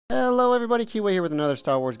Hello everybody, Kiwi here with another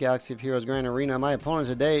Star Wars Galaxy of Heroes Grandarena. My opponent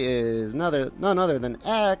today is none other than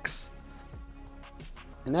X.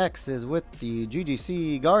 And X is with the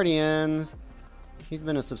GGC Guardians. He's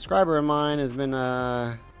been a subscriber of mine, has been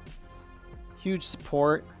a huge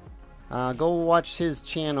support. Go watch his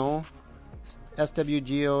channel,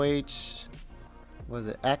 SWGOH, what is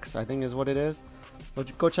it, X I think is what it is.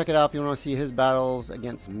 Go check it out if you want to see his battles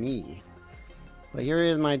against me. But here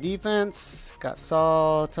is my defense. Got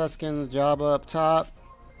Saul, Tuskens, Jabba up top.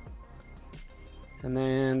 And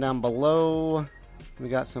then down below, we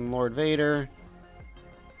got some Lord Vader,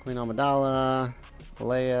 Queen Amidala,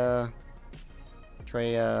 Leia,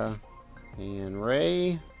 Traya, and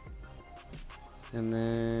Rey. And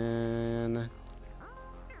then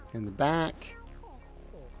in the back,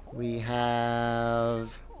 we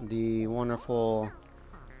have the wonderful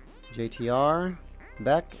JTR,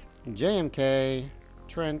 Beck, JMK,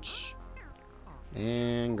 Trench,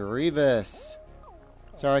 and Grievous.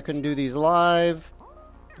 Sorry I couldn't do these live.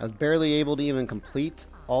 I was barely able to even complete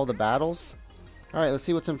all the battles. Alright, let's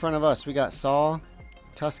see what's in front of us. We got Saul,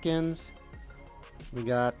 Tuskens, we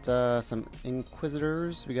got some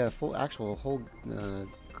Inquisitors, we got a whole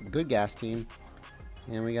good gas team,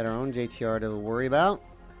 and we got our own JTR to worry about.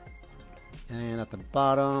 And at the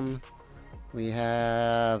bottom, we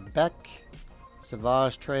have Beck,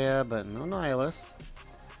 Savage, Traya, but no Nihilus.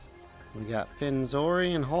 We got Finn,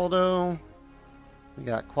 Zorii, and Holdo. We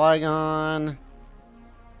got Qui-Gon.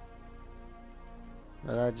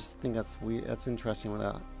 But I just think that's weird. That's interesting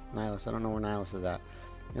without Nihilus. I don't know where Nihilus is at.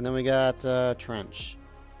 And then we got Trench.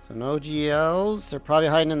 So no GLs. They're probably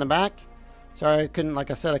hiding in the back. Sorry, I couldn't. Like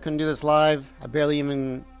I said, I couldn't do this live.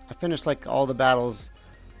 I finished like all the battles,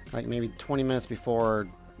 like maybe 20 minutes before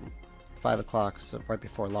 5 o'clock, so right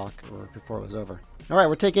before lock, or before it was over. Alright,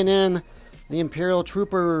 we're taking in the Imperial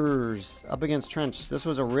Troopers up against Trench. This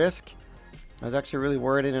was a risk. I was actually really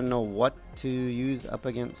worried. I didn't know what to use up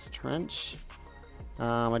against Trench.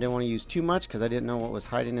 I didn't want to use too much because I didn't know what was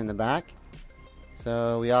hiding in the back.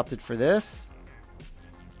 So we opted for this.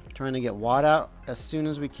 Trying to get Watt out as soon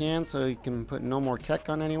as we can so we can put no more tech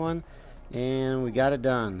on anyone. And we got it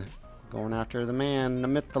done. Going after the man, the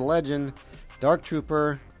myth, the legend, Dark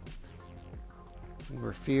Trooper. We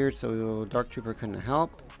were feared, so Dark Trooper couldn't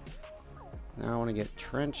help. Now I want to get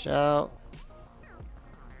Trench out.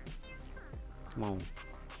 Come on.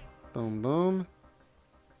 Boom, boom.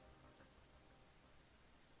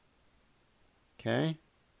 Okay.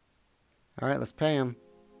 Alright, let's pay him.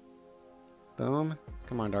 Boom.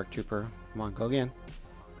 Come on, Dark Trooper. Come on, go again.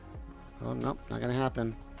 Oh, nope, not going to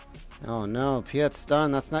happen. Oh, no. Piet's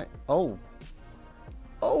stunned. That's not... Oh.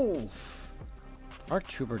 Oh! Dark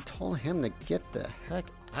Trooper told him to get the heck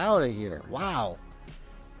out of here. Wow.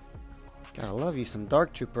 Gotta love you some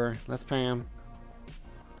Dark Trooper. Let's pay him.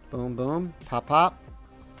 Boom, boom. Pop, pop.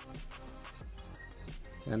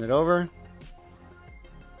 Send it over.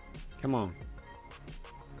 Come on.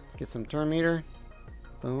 Let's get some turn meter.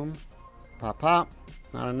 Boom. Pop, pop.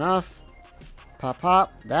 Not enough. Pop,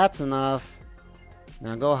 pop. That's enough.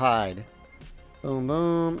 Now go hide. Boom,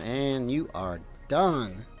 boom. And you are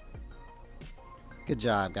done. Good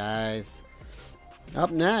job, guys.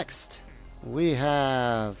 Up next, we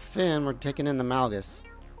have Finn. We're taking in the Malgus.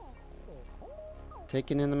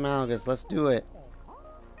 Taking in the Malgus. Let's do it.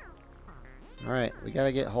 Alright, we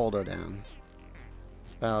gotta get Holdo down.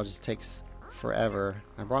 This battle just takes forever.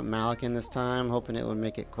 I brought Malik in this time, hoping it would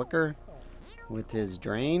make it quicker with his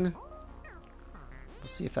drain. We'll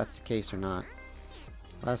see if that's the case or not.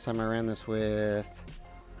 Last time I ran this with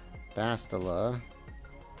Bastila,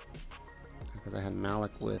 because I had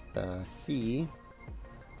Malik with C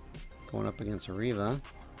going up against Reva.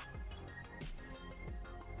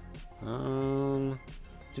 Let's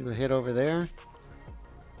do a hit over there.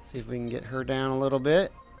 See if we can get her down a little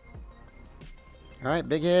bit. Alright,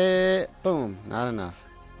 big hit. Boom. Not enough.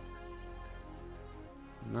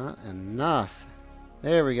 Not enough.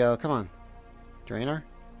 There we go. Come on. Drainer.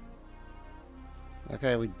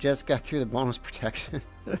 Okay, we just got through the bonus protection.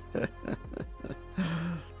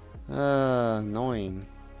 Annoying.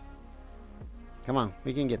 Come on,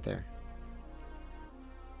 we can get there.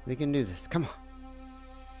 We can do this. Come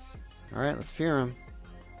on. Alright, let's fear him.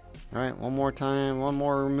 Alright, one more time. One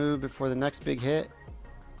more move before the next big hit.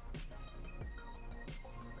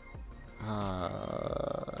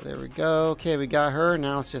 There we go. Okay, we got her.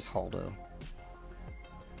 Now it's just Holdo.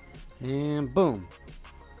 And boom.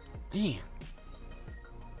 Man.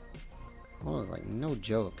 Holdo's like no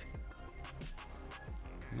joke.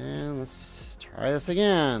 And let's try this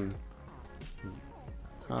again.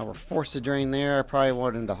 We're forced to drain there. I probably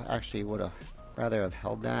would have rather have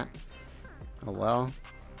held that. Oh well.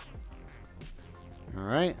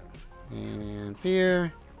 Alright. And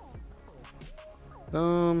fear.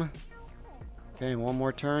 Boom. Okay, one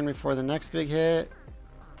more turn before the next big hit.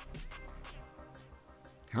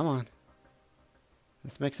 Come on.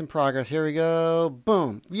 Let's make some progress. Here we go.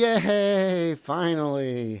 Boom. Yay!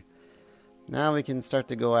 Finally. Now we can start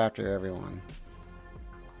to go after everyone.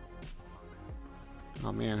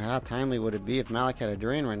 Oh man, how timely would it be if Malik had a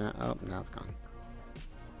drain right now? Oh, now it's gone.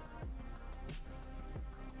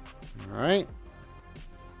 Alright.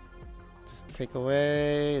 Just take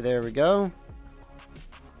away. There we go.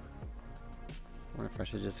 I wonder if I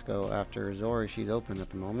should just go after Zorii. She's open at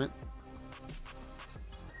the moment.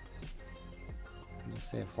 Just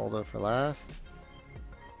save Holdo for last.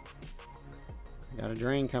 Got a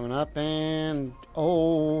drain coming up and...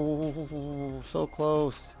 Oh, so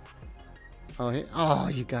close. Oh,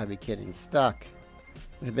 you gotta be kidding. Stuck.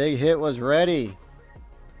 The big hit was ready.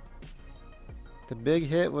 The big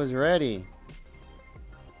hit was ready.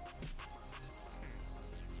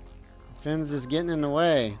 Finn's just getting in the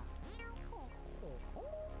way.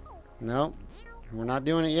 Nope. We're not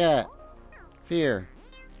doing it yet. Fear.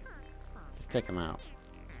 Just take him out.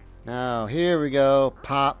 Now, here we go.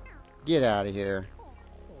 Pop. Get out of here.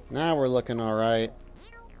 Now we're looking alright.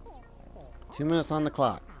 2 minutes on the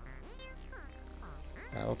clock.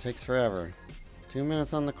 Battle takes forever. 2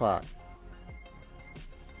 minutes on the clock.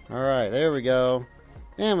 Alright, there we go.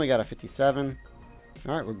 And we got a 57.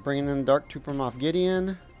 Alright, we're bringing in Dark Trooper Moff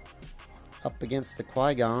Gideon. Up against the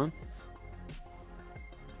Qui-Gon.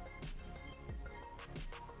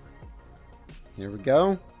 Here we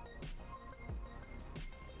go.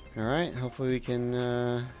 Alright, hopefully we can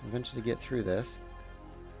eventually get through this.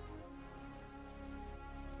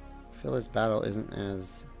 I feel this battle isn't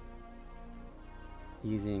as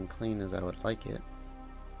easy and clean as I would like it.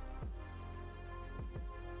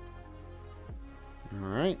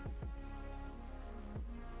 Alright.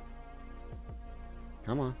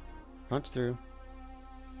 Come on. Punch through.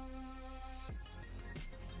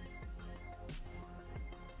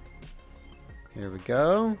 Here we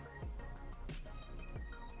go.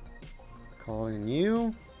 Call in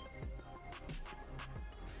you.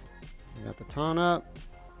 We got the taunt up.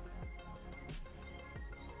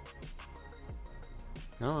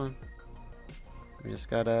 Come on. We just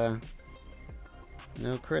gotta...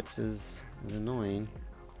 No crits is annoying.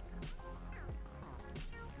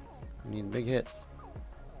 We need big hits.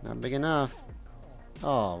 Not big enough.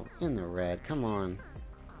 Oh, in the red. Come on.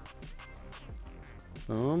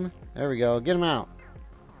 Boom. There we go. Get him out.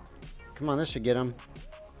 Come on, this should get him.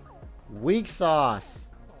 Weak sauce.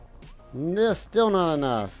 No, still not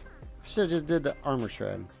enough. Should have just did the armor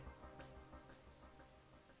shred.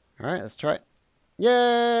 Alright, let's try it.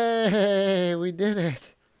 Yay! We did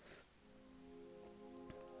it.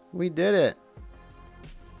 We did it.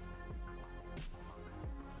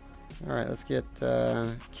 Alright, let's get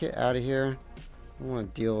Kit out of here. I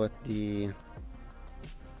want to deal with the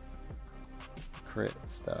crit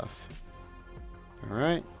stuff.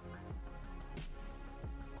 Alright.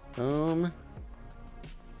 Boom.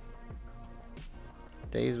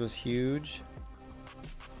 Daze was huge.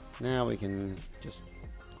 Now we can just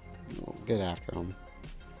get after him.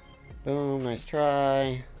 Boom, nice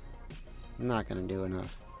try. Not gonna do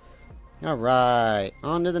enough. Alright,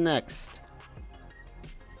 on to the next.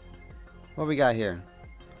 What we got here?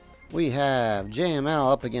 We have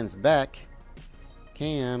JML up against Beck,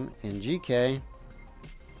 Cam, and GK.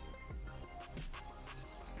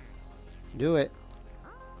 Do it.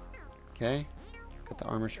 Okay. Got the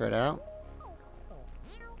armor shred out.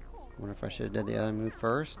 Wonder if I should have did the other move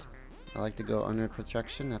first. I like to go under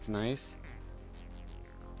protection. That's nice.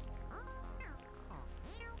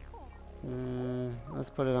 Let's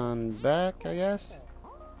put it on back, I guess.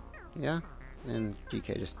 Yeah. And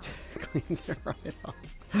GK just cleans it right off.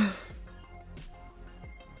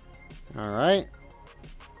 Alright.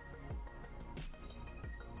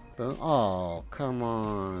 Boom. Oh, come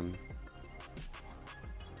on.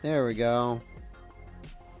 There we go.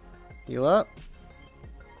 Heal up.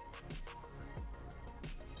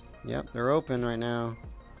 Yep, they're open right now.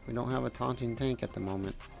 We don't have a taunting tank at the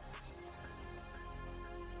moment.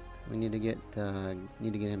 We need to get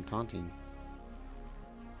him taunting.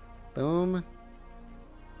 Boom.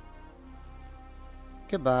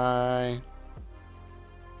 Goodbye.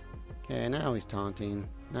 Okay, now he's taunting.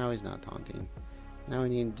 Now he's not taunting. Now we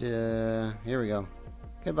need to... Here we go.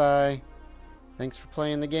 Goodbye. Thanks for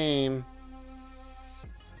playing the game.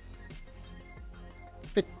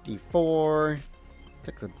 54.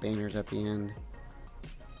 Took the Baners at the end.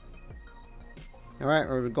 Alright,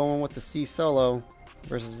 we're going with the C solo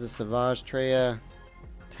versus the Savage Traya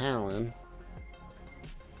Talon.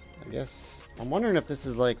 I guess I'm wondering if this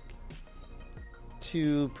is like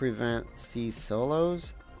to prevent C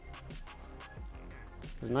solos.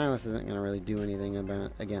 Because Nihilus isn't going to really do anything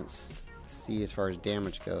against C as far as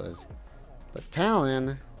damage goes. But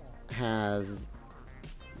Talon has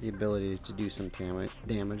the ability to do some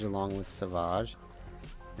damage along with Savage.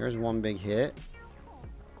 There's one big hit.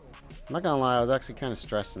 I'm not going to lie, I was actually kind of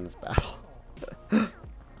stressed in this battle.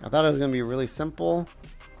 I thought it was going to be really simple.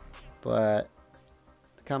 But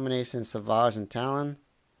the combination of Savage and Talon,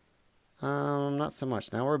 not so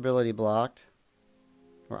much. Now we're ability blocked.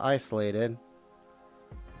 We're isolated.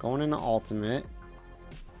 Going into ultimate.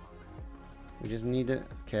 We just need to...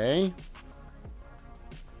 Okay.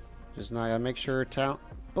 Just not gotta make sure Talon...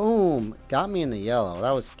 Boom! Got me in the yellow.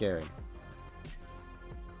 That was scary.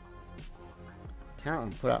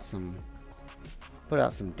 Talon put out some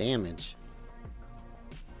damage.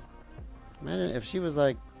 Imagine if she was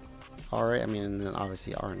like... Alright, I mean, and then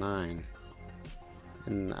obviously R9.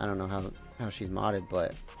 And I don't know how she's modded,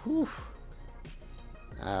 but... Whew.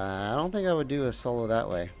 I don't think I would do a solo that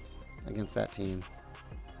way against that team.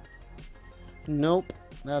 Nope,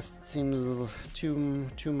 that seems too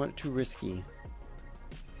risky.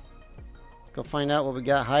 Let's go find out what we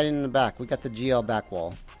got hiding in the back. We got the GL back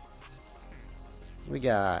wall. We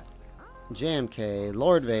got JMK,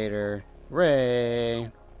 Lord Vader,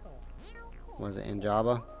 Rey. Was it in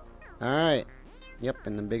Jabba? All right. Yep,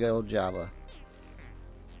 in the big old Jabba.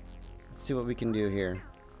 Let's see what we can do here.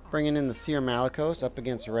 Bringing in the Cere Malicos up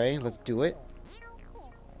against Rey. Let's do it.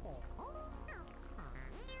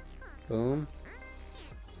 Boom.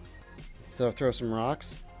 So throw some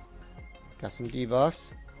rocks. Got some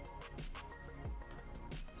debuffs.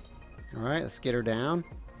 Alright, let's get her down.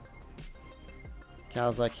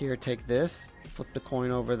 Cal's like, here, take this. Flip the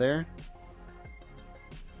coin over there.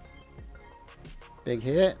 Big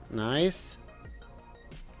hit. Nice.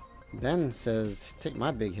 Ben says, take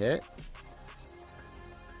my big hit.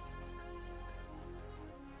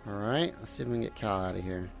 Alright, let's see if we can get Cal out of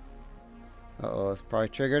here. Uh-oh, it's probably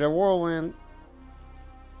triggered a whirlwind.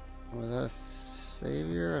 Was that a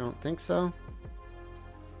savior? I don't think so.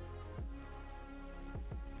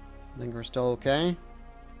 I think we're still okay.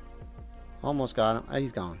 Almost got him. Oh,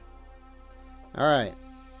 he's gone. Alright,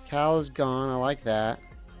 Cal is gone. I like that.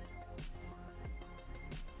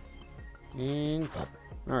 And,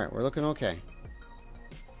 alright, we're looking okay.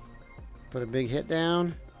 Put a big hit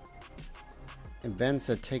down. And Ben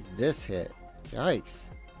said, take this hit. Yikes.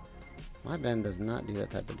 My Ben does not do that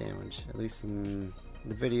type of damage. At least in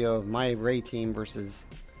the video of my Rey team versus...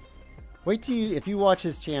 Wait till you... If you watch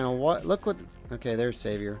his channel, look what... Okay, there's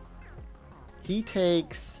Savior. He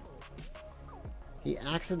takes... He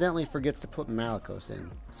accidentally forgets to put Malicos in.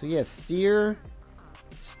 So he has Cere,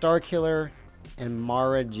 Starkiller, and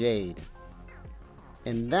Mara Jade.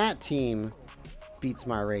 And that team beats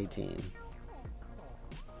my Rey team.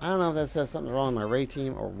 I don't know if that says something wrong with my Rey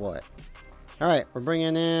team or what. Alright, we're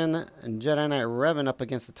bringing in Jedi Knight Revan up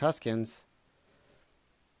against the Tuskens.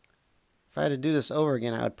 If I had to do this over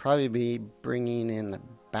again, I would probably be bringing in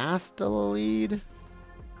Bastila.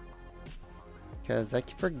 Because I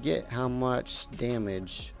forget how much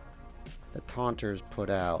damage the Taunters put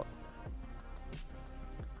out.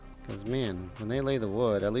 Because, man, when they lay the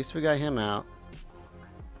wood, at least we got him out.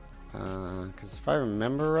 Because if I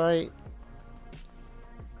remember right,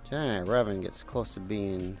 Jedi Knight Revan gets close to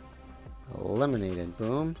being eliminated.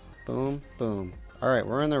 Boom, boom, boom. Alright,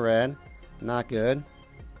 we're in the red. Not good.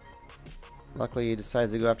 Luckily, he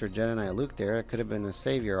decides to go after Jedi Knight Luke there. It could have been a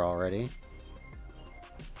savior already.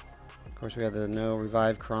 Of course, we have the no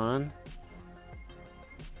revive Kron.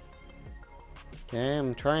 Okay,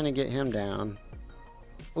 I'm trying to get him down.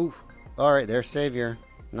 Oof. Alright, there's savior.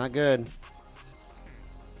 Not good.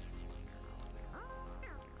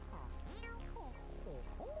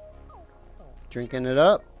 Drinking it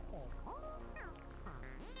up.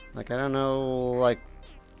 Like, I don't know, like,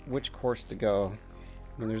 which course to go.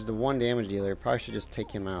 I mean, there's the one damage dealer. Probably should just take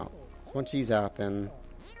him out. So once he's out, then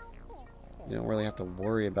you don't really have to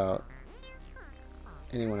worry about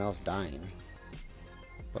anyone else dying.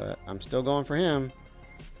 But I'm still going for him.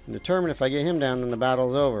 I'm determined if I get him down, then the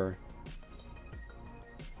battle's over.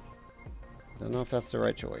 Don't know if that's the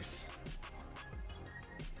right choice.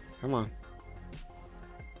 Come on.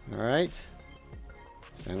 Alright.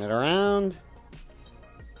 Send it around.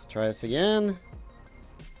 Let's try this again.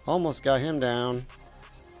 Almost got him down.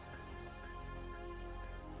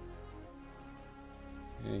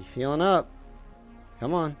 Are you feeling up?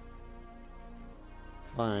 Come on.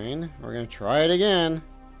 Fine. We're going to try it again.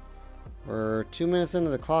 We're 2 minutes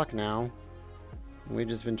into the clock now. We've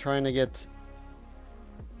just been trying to get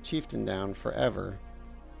Chieftain down forever.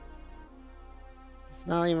 It's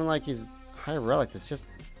not even like he's high relic. It's just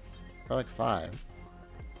relic 5.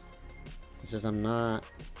 It's just I'm not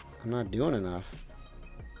doing enough.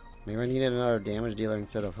 Maybe I needed another damage dealer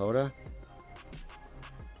instead of Holdo.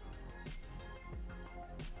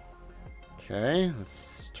 Okay,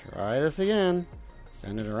 let's try this again.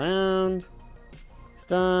 Send it around.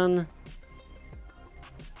 Stun.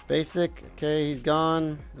 Basic. Okay, he's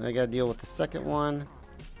gone. And I gotta deal with the second one.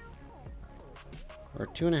 We're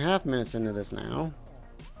 2.5 minutes into this now.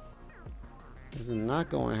 This is not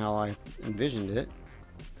going how I envisioned it.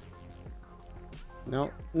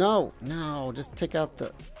 No, no, no. Just take out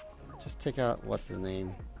what's his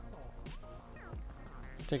name?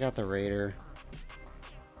 Just take out the raider.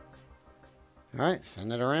 Alright,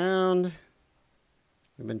 send it around.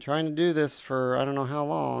 We've been trying to do this for I don't know how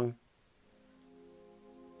long.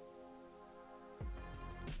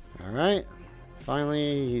 Alright.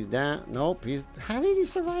 Finally, he's down. Nope, how did he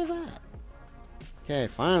survive that? Okay,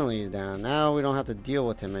 finally he's down. Now we don't have to deal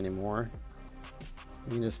with him anymore.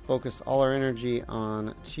 We can just focus all our energy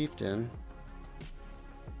on Chieftain.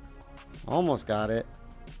 Almost got it.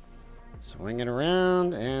 Swing it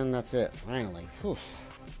around, and that's it. Finally. Whew.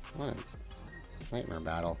 What a nightmare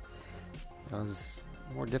battle. That was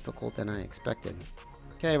more difficult than I expected.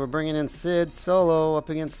 Okay, we're bringing in Sid solo up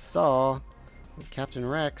against Saw with Captain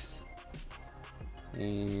Rex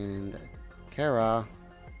and Cara.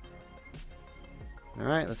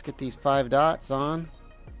 Alright, let's get these 5 dots on.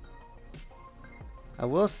 I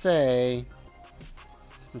will say,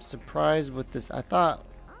 I'm surprised with this. I thought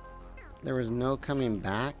there was no coming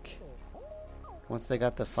back once they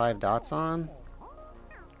got the 5 dots on.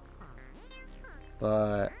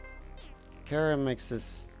 But Cara makes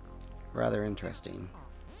this rather interesting.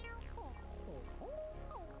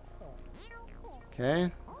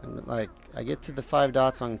 Okay, and like I get to the 5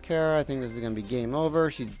 dots on Cara, I think this is gonna be game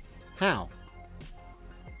over. How?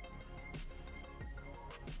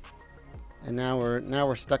 And now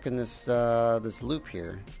we're stuck in this this loop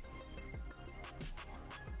here.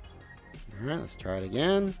 All right, let's try it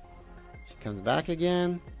again. She comes back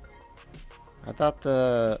again. I thought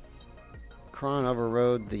the Kron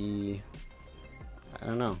overrode the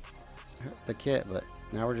kit, but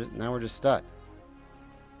now we're just stuck.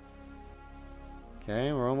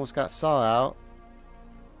 Okay, we're almost got Saw out.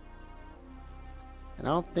 And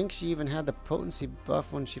I don't think she even had the potency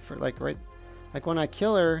buff when she like when I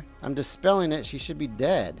kill her, I'm dispelling it, she should be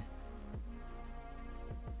dead.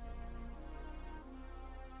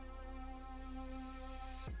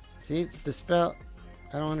 See, it's dispel.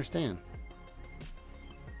 I don't understand.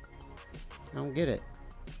 I don't get it.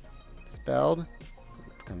 Dispelled.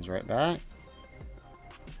 Comes right back.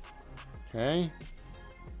 Okay.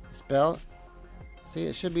 Dispelled. See,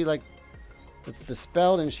 it should be like it's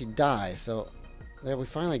dispelled and she dies. So there, we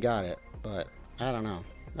finally got it. But I don't know.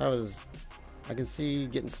 I can see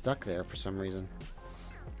getting stuck there for some reason.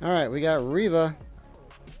 Alright, we got Reva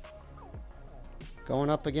going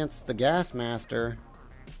up against the Gas Master.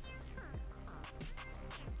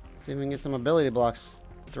 Let's see if we can get some ability blocks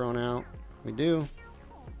thrown out. We do.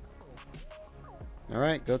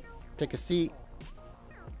 Alright, go take a seat.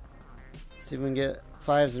 Let's see if we can get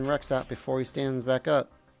 5s and Rex out before he stands back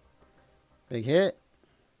up. Big hit.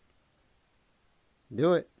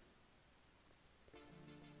 Do it.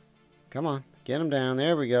 Come on. Get him down.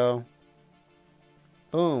 There we go.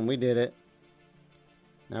 Boom. We did it.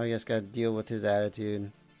 Now we just got to deal with his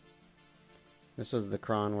attitude. This was the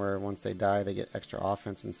Kron where once they die, they get extra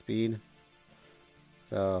offense and speed.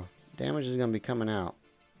 So, damage is going to be coming out.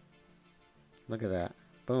 Look at that.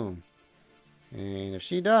 Boom. And if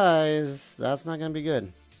she dies, that's not going to be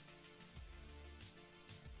good.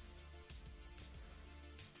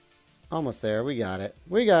 Almost there. We got it.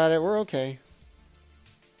 We got it. We're okay.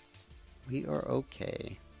 We are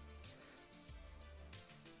okay.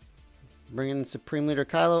 Bringing Supreme Leader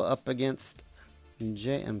Kylo up against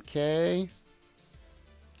JMK.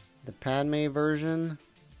 The Padme version.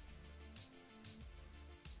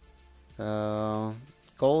 So,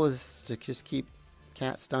 goal is to just keep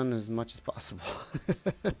Cat stunned as much as possible.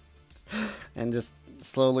 And just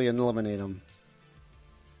slowly eliminate them.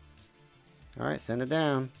 Alright, send it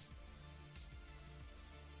down.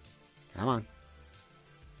 Come on.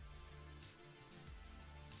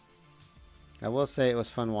 I will say it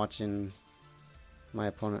was fun watching my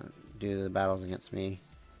opponent do the battles against me.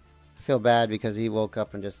 I feel bad because he woke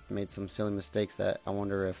up and just made some silly mistakes that I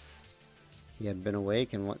wonder if he had been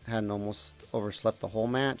awake and hadn't almost overslept the whole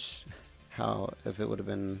match, if it would have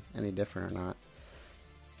been any different or not.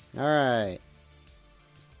 Alright.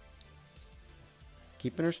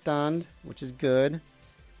 Keeping her stunned, which is good.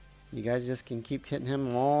 You guys just can keep hitting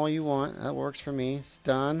him all you want. That works for me.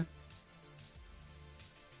 Stun.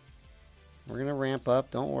 We're going to ramp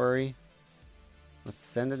up. Don't worry. Let's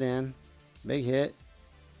send it in. Big hit.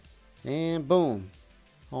 And boom.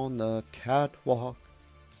 On the catwalk.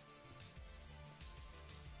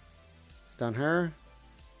 Stun her.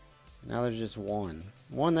 Now there's just one.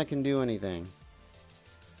 One that can do anything.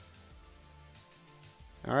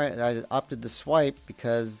 Alright, I opted to swipe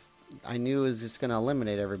because I knew it was just going to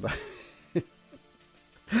eliminate everybody.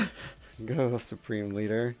 Go, Supreme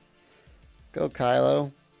Leader. Go,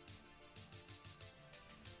 Kylo.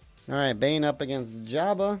 Alright, Bane up against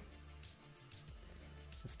Jabba.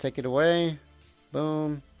 Let's take it away.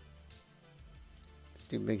 Boom. Let's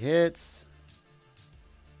do big hits.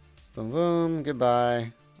 Boom, boom.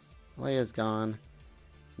 Goodbye. Leia's gone.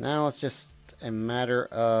 Now it's just a matter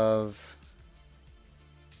of...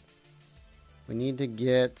 we need to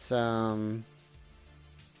get...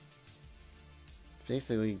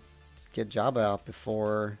 basically get Jabba out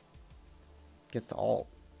before it gets to ult.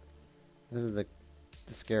 This is the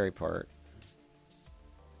scary part.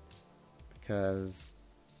 Because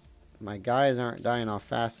my guys aren't dying off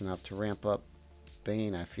fast enough to ramp up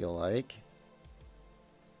Bane, I feel like.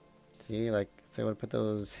 See, like, if they would put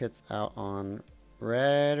those hits out on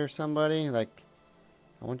Red or somebody, like,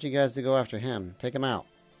 I want you guys to go after him. Take him out.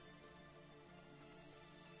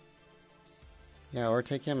 Yeah, or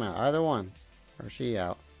take him out. Either one. Or she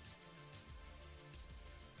out.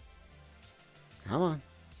 Come on.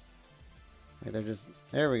 Like they're just...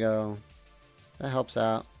 there we go. That helps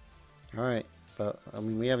out. Alright. But, I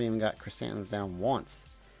mean, we haven't even got Chrysanthemums down once.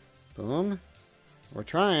 Boom. We're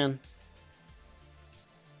trying.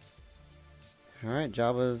 Alright,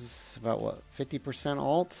 Jabba's about, what, 50%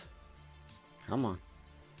 ult? Come on.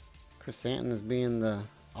 Chrysanthemum is being the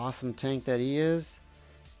awesome tank that he is.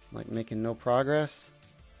 Like, making no progress.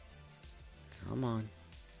 Come on.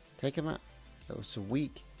 Take him out. That was so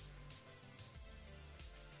weak.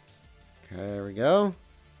 Okay, there we go.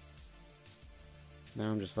 Now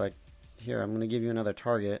I'm just like, here, I'm going to give you another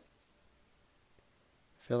target.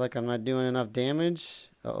 Feel like I'm not doing enough damage.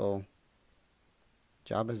 Uh-oh.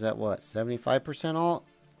 Jabba's at what? 75% ult?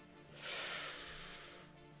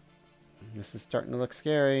 This is starting to look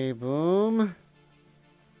scary. Boom.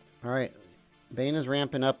 Alright. Bane is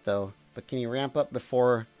ramping up, though. But can he ramp up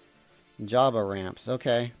before Jabba ramps?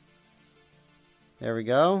 Okay. There we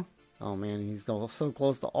go. Oh, man. He's so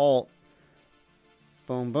close to ult.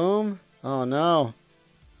 Boom, boom. Oh, no.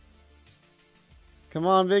 Come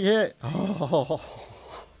on, big hit. Oh.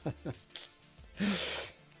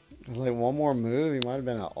 Like one more move, he might have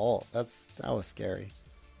been at ult. That was scary.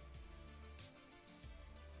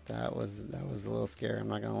 That was a little scary, I'm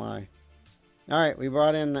not gonna lie. Alright, we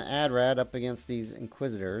brought in the AdRad up against these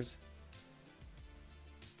Inquisitors.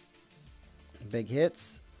 Big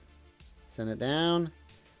hits. Send it down.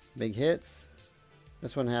 Big hits.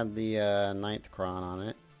 This one had the 9th Cron on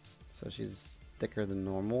it. So she's thicker than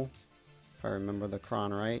normal. If I remember the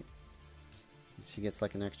Cron right. She gets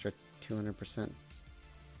like an extra 200%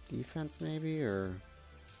 defense maybe, or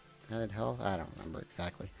added health. I don't remember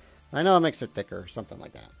exactly. I know it makes her thicker or something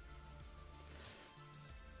like that.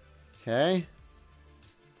 Okay.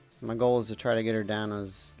 So my goal is to try to get her down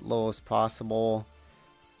as low as possible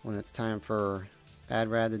when it's time for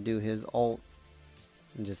AdRad to do his ult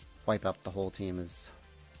and just wipe out the whole team is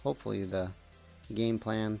hopefully the game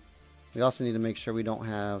plan. We also need to make sure we don't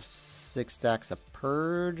have 6 stacks of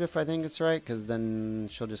Purge, if I think it's right, because then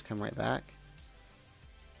she'll just come right back.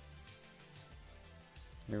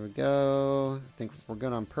 There we go. I think we're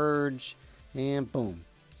good on Purge. And boom.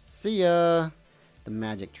 See ya! The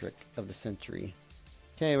magic trick of the century.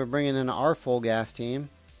 Okay, we're bringing in our full gas team.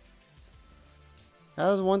 That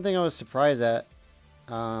was one thing I was surprised at.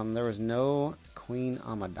 There was no Queen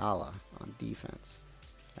Amidala on defense.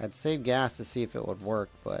 I'd saved gas to see if it would work,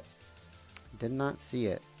 but did not see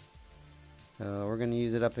it. So we're going to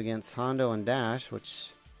use it up against Holdo and Dash,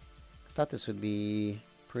 which I thought this would be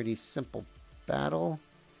a pretty simple battle.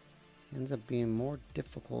 Ends up being more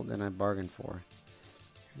difficult than I bargained for.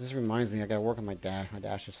 This reminds me, I gotta work on my dash. My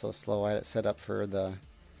dash is so slow. I had it set up for the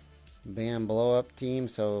Bam blow up team,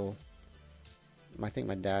 so I think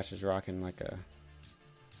my dash is rocking like a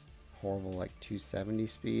horrible like 270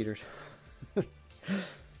 speed or something.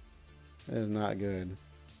 It is not good.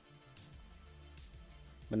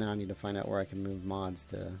 But now I need to find out where I can move mods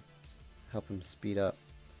to help him speed up.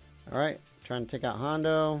 Alright, trying to take out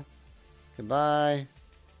Holdo. Goodbye.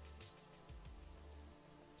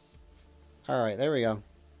 Alright, there we go.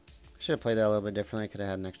 Should have played that a little bit differently. Could have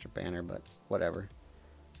had an extra banner, but whatever.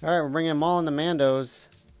 Alright, we're bringing Maul and the Mandos.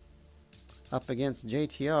 up against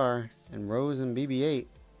JTR and Rose and BB-8.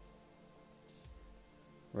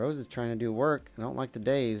 Rose is trying to do work. I don't like the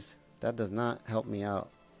days. That does not help me out.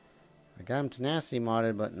 I got him tenacity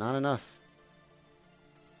modded, but not enough.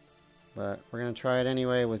 But we're gonna try it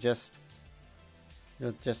anyway with just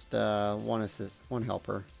one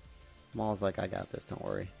helper. Maul's like, I got this, don't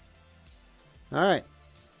worry. Alright.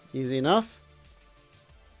 Easy enough.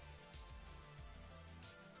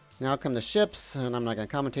 Now come the ships, and I'm not going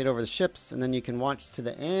to commentate over the ships, and then you can watch to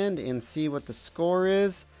the end and see what the score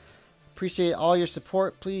is. Appreciate all your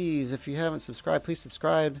support. Please, if you haven't subscribed, please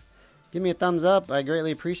subscribe. Give me a thumbs up. I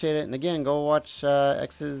greatly appreciate it. And again, go watch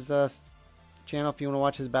X's channel if you want to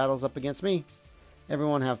watch his battles up against me.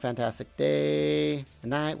 Everyone have a fantastic day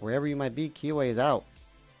and night, wherever you might be. Kiwi is out.